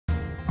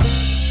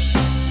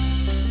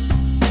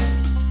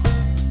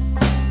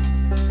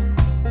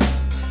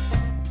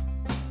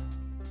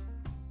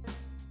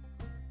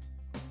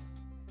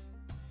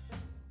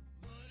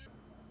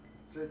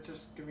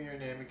your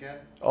name again?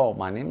 Oh,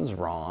 my name is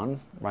Ron.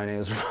 My name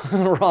is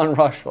Ron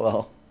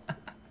Rocheleau.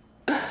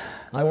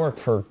 I work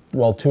for,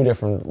 well, 2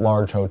 different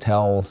large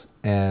hotels,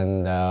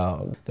 and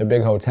they're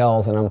big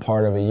hotels, and I'm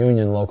part of a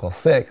union, Local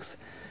 6,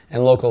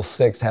 and Local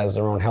 6 has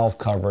their own health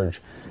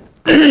coverage,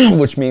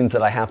 which means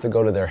that I have to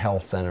go to their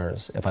health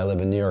centers if I live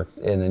in New York,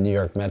 in the New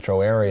York metro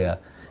area.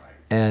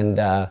 And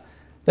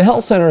the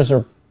health centers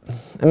are,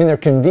 I mean, they're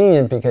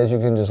convenient because you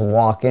can just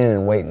walk in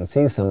and wait and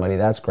see somebody.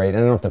 That's great. And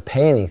I don't have to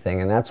pay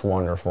anything, and that's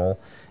wonderful.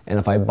 And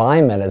if I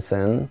buy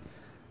medicine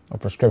or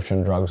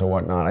prescription drugs or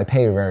whatnot, I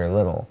pay very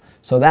little.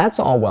 So that's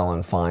all well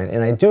and fine.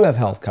 And I do have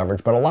health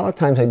coverage, but a lot of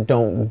times I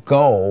don't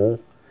go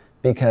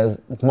because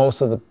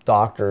most of the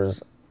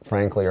doctors,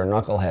 frankly, are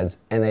knuckleheads,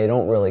 and they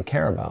don't really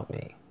care about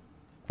me.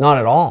 Not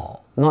at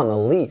all. Not in the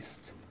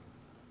least.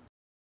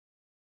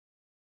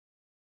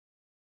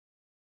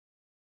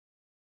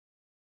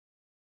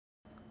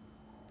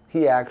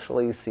 He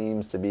actually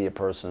seems to be a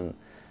person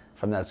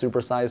from that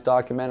Supersized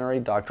documentary.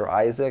 Dr.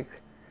 Isaac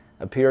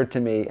appeared to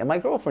me, and my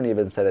girlfriend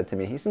even said it to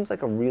me, he seems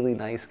like a really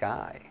nice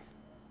guy.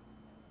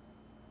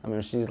 I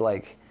mean, she's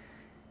like,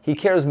 he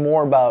cares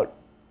more about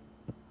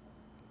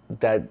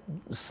that,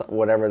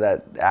 whatever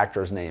that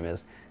actor's name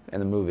is in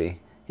the movie.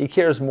 He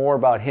cares more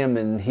about him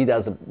than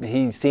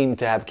he seemed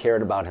to have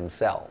cared about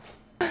himself.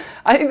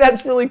 I think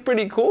that's really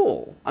pretty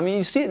cool. I mean,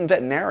 you see it in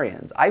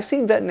veterinarians. I've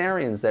seen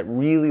veterinarians that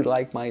really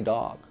like my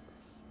dog.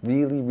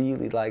 Really,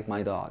 really like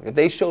my dog. If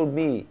they showed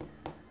me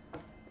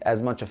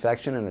as much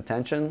affection and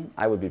attention,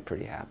 I would be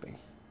pretty happy.